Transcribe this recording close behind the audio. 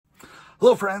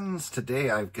Hello friends,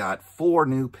 today I've got 4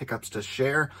 new pickups to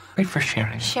share. Great for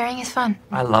sharing. Sharing is fun.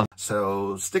 I love it.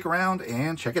 So stick around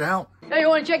and check it out. Hey, you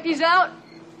want to check these out?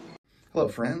 Hello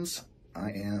friends,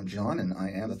 I am John and I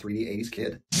am the 3D 80s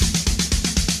kid.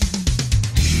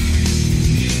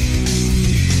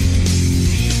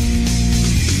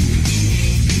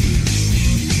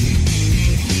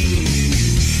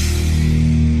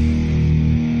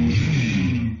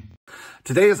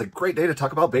 Today is a great day to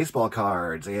talk about baseball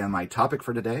cards, and my topic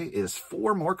for today is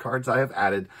 4 more cards I have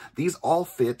added. These all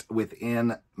fit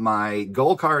within my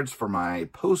goal cards for my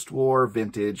post-war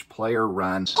vintage player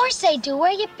run. Of course they do.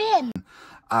 Where you been?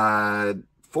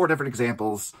 4 different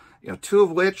examples, 2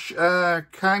 of which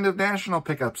kind of national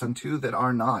pickups and 2 that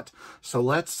are not. So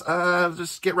let's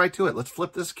just get right to it. Let's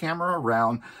flip this camera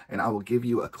around and I will give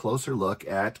you a closer look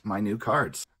at my new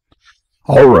cards.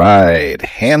 All right,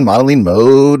 hand modeling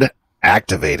mode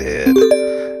activated.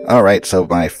 All right, so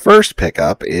my first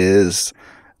pickup is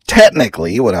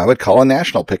technically what I would call a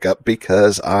national pickup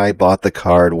because I bought the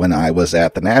card when I was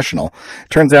at the National.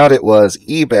 Turns out it was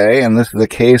eBay, and this is a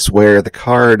case where the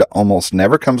card almost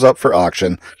never comes up for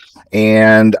auction,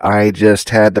 and I just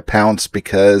had to pounce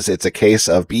because it's a case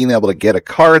of being able to get a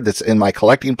card that's in my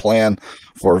collecting plan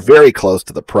for very close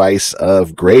to the price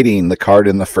of grading the card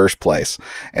in the first place.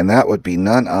 And that would be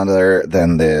none other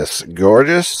than this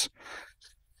gorgeous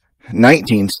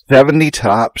 1970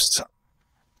 Topps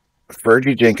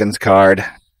Fergie Jenkins card,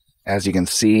 as you can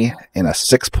see, in a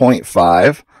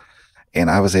 6.5, and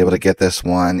I was able to get this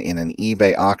one in an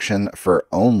eBay auction for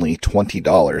only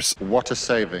 $20. What a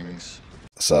savings.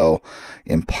 So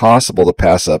impossible to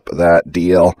pass up that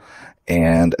deal.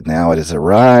 And now it has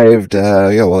arrived.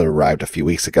 Well, it arrived a few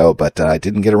weeks ago, but I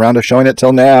didn't get around to showing it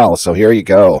till now. So here you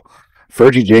go.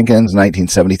 Fergie Jenkins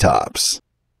 1970 Topps.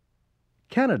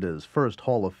 Canada's first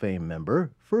Hall of Fame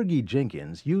member, Fergie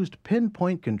Jenkins, used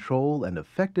pinpoint control and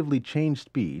effectively changed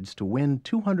speeds to win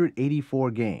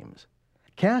 284 games.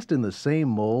 Cast in the same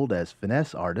mold as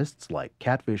finesse artists like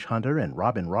Catfish Hunter and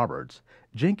Robin Roberts,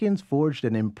 Jenkins forged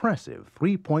an impressive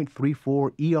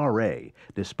 3.34 ERA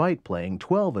despite playing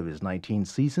 12 of his 19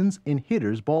 seasons in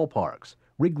hitters' ballparks,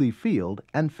 Wrigley Field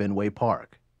and Fenway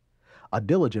Park. A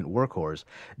diligent workhorse,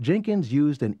 Jenkins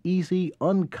used an easy,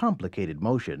 uncomplicated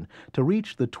motion to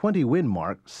reach the 20-win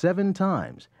mark 7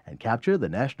 times and capture the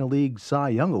National League Cy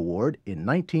Young Award in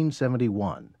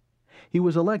 1971. He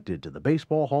was elected to the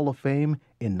Baseball Hall of Fame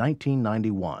in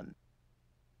 1991.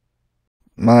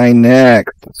 My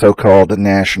next so-called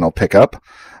national pickup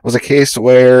was a case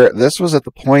where this was at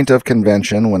the point of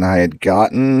convention when I had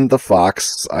gotten the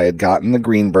Fox, I had gotten the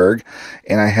Greenberg,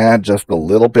 and I had just a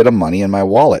little bit of money in my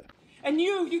wallet. And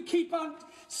you keep on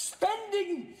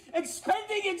spending and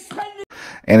spending and spending.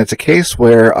 And it's a case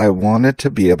where I wanted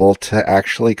to be able to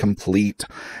actually complete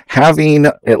having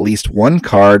at least 1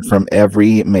 card from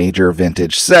every major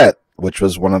vintage set, which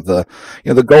was one of the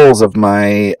the goals of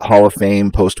my Hall of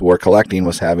Fame post-war collecting,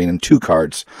 was having 2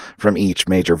 cards from each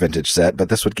major vintage set. But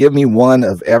this would give me 1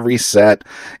 of every set.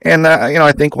 And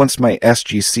I think once my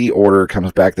SGC order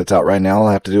comes back that's out right now,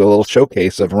 I'll have to do a little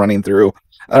showcase of running through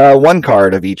 1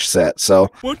 card of each set. So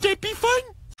Won't that be fun?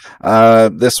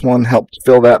 this one helped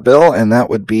fill that bill, and that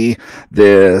would be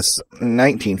this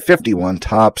 1951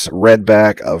 Topps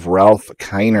Redback of Ralph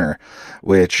Kiner,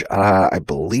 which I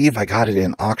believe I got it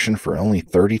in auction for only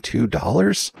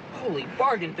 $32. Holy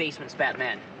bargain basements,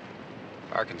 Batman.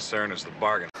 Our concern is the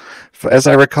bargain. As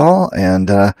I recall, and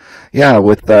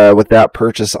with that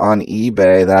purchase on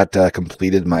eBay, that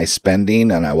completed my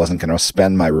spending, and I wasn't going to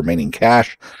spend my remaining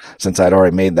cash since I'd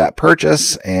already made that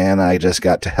purchase, and I just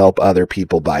got to help other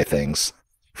people buy things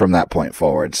from that point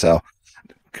forward. So,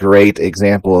 great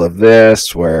example of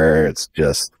this, where it's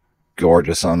just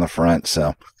gorgeous on the front.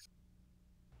 So,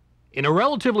 in a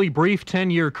relatively brief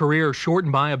 10-year career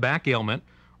shortened by a back ailment,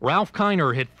 Ralph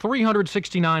Kiner hit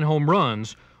 369 home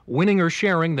runs, winning or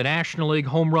sharing the National League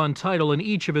home run title in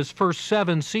each of his first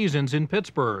 7 seasons in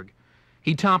Pittsburgh.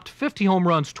 He topped 50 home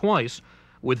runs twice,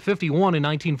 with 51 in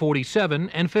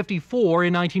 1947 and 54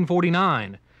 in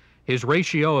 1949. His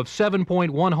ratio of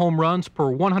 7.1 home runs per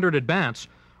 100 at-bats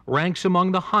ranks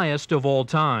among the highest of all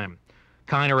time.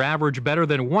 Kiner averaged better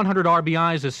than 100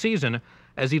 RBIs a season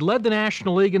as he led the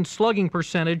National League in slugging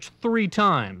percentage 3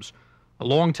 times. A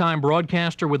longtime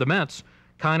broadcaster with the Mets,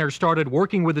 Kiner started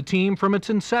working with the team from its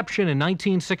inception in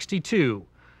 1962.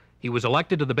 He was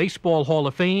elected to the Baseball Hall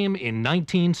of Fame in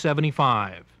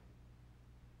 1975.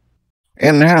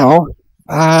 and now,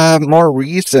 more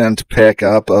recent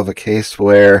pickup of a case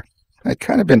where I'd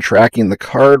kind of been tracking the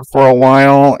card for a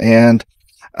while, and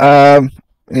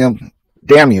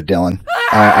Damn you, Dylan.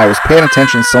 I was paying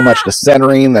attention so much to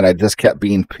centering that I just kept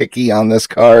being picky on this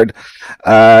card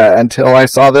until I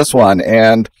saw this one.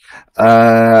 And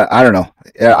I don't know.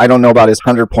 I don't know about his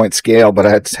 100-point scale, but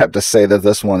I just have to say that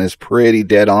this one is pretty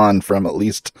dead on from at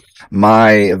least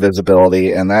my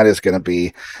visibility, and that is going to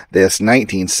be this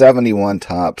 1971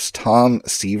 Topps Tom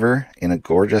Seaver in a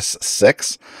gorgeous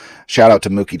 6. Shout out to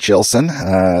Mookie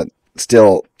Chilson.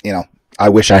 Still, you know, I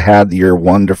wish I had your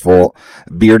wonderful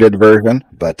bearded version,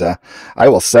 but I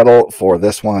will settle for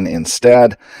this one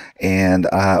instead. And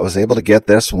I was able to get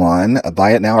this one.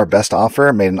 Buy it now, our best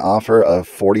offer. Made an offer of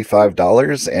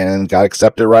 $45 and got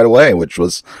accepted right away, which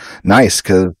was nice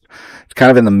because it's kind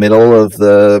of in the middle of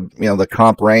the, you know, the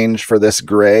comp range for this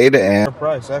grade. And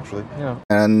price, actually. Yeah.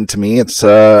 And to me, it's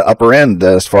upper end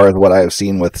as far as what I've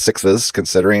seen with 6s,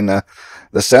 considering the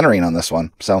centering on this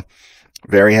one. So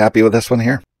very happy with this one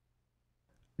here.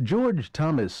 George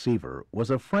Thomas Seaver was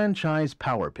a franchise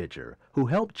power pitcher who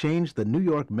helped change the New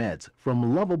York Mets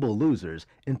from lovable losers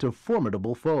into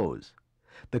formidable foes.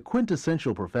 The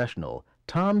quintessential professional,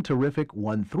 Tom Terrific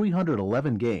won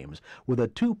 311 games with a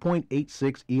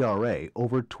 2.86 ERA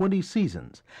over 20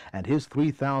 seasons, and his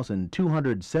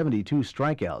 3,272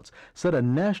 strikeouts set a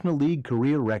National League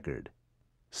career record.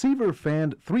 Seaver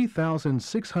fanned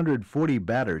 3,640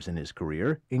 batters in his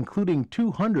career, including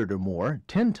 200 or more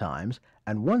 10 times,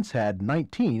 and once had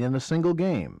 19 in a single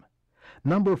game.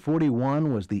 Number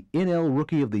 41 was the NL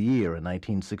Rookie of the Year in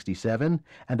 1967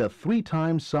 and a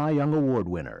 3-time Cy Young Award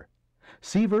winner.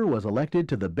 Seaver was elected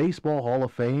to the Baseball Hall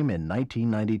of Fame in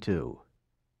 1992.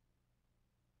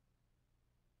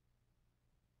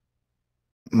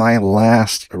 My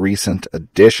last recent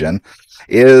addition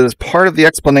is part of the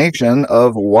explanation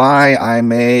of why I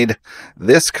made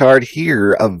this card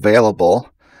here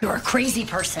available. You're a crazy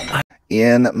person.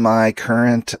 In my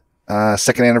current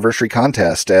second anniversary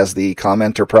contest as the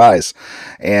commenter prize.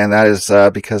 And that is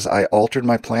because I altered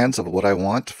my plans of what I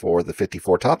want for the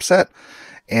 54 Topps set.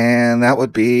 And that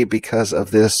would be because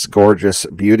of this gorgeous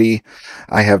beauty.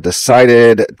 I have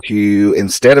decided to,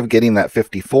 instead of getting that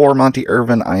 54 Monty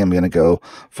Irvin, I am going to go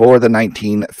for the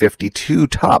 1952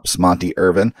 Topps Monty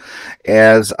Irvin,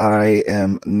 as I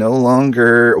am no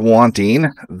longer wanting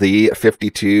the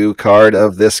 52 card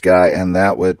of this guy, and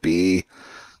that would be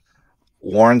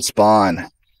Warren Spahn.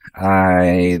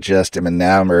 I just am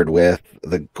enamored with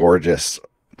the gorgeous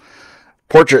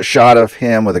portrait shot of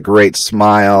him with a great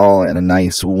smile and a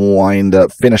nice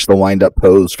finish the wind-up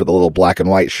pose for the little black and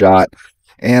white shot,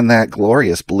 and that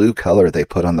glorious blue color they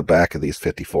put on the back of these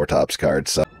 54 Topps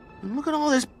cards. So, Look at all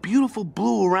this beautiful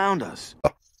blue around us.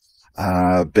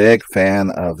 big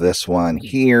fan of this one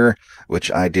here,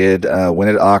 which I did win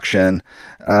at auction.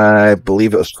 I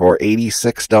believe it was for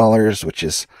 $86, which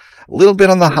is a little bit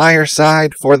on the higher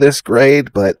side for this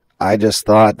grade, but I just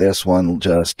thought this one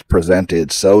just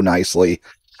presented so nicely.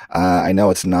 I know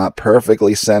it's not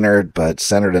perfectly centered, but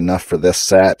centered enough for this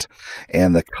set.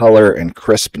 And the color and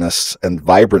crispness and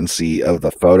vibrancy of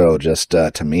the photo just,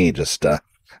 to me, just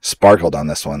sparkled on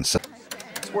this one. So,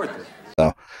 It's worth it.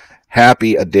 So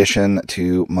happy addition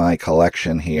to my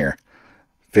collection here.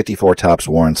 54 Topps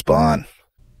Warren Spahn.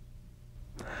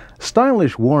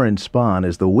 Stylish Warren Spahn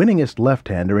is the winningest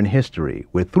left-hander in history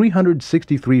with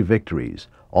 363 victories,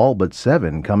 all but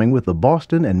 7 coming with the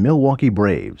Boston and Milwaukee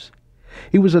Braves.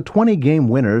 He was a 20-game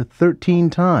winner 13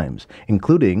 times,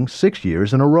 including 6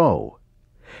 years in a row.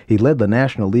 He led the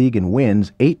National League in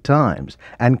wins 8 times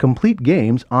and complete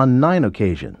games on 9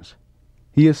 occasions.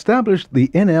 He established the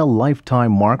NL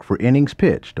lifetime mark for innings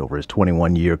pitched over his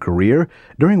 21-year career,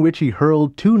 during which he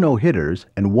hurled 2 no-hitters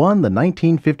and won the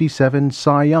 1957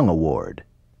 Cy Young Award.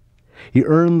 He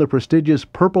earned the prestigious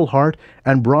Purple Heart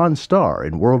and Bronze Star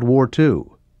in World War II.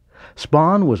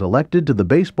 Spahn was elected to the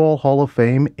Baseball Hall of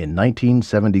Fame in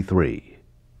 1973.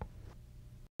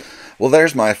 Well,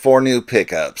 there's my 4 new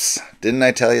pickups. Didn't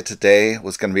I tell you today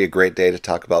was going to be a great day to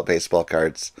talk about baseball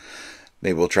cards?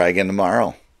 Maybe we'll try again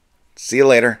tomorrow. See you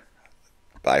later.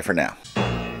 Bye for now.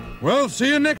 Well, see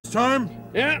you next time.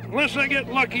 Yeah, unless I get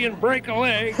lucky and break a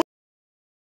leg.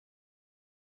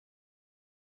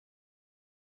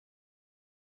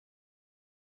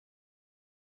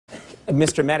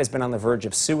 Mr. Met has been on the verge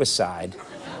of suicide,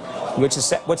 which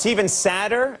is what's even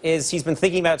sadder is he's been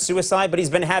thinking about suicide, but he's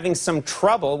been having some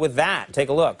trouble with that. Take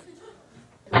a look.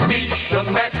 Meet the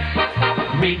Met,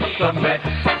 meet the Met.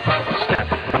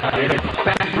 Step right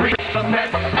back, greet the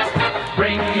Met.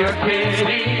 Bring your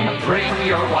kitty, bring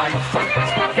your wife.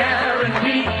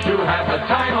 Guaranteed to have the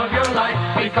time of your life,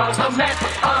 because the Mets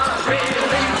are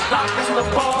really slocking the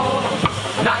ball,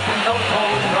 knocking those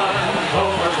home runs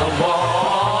over the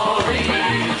wall.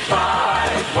 These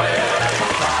five where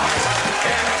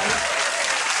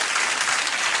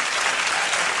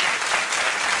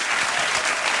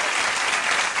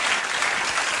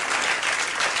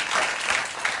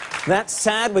That's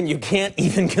sad when you can't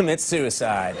even commit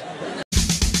suicide.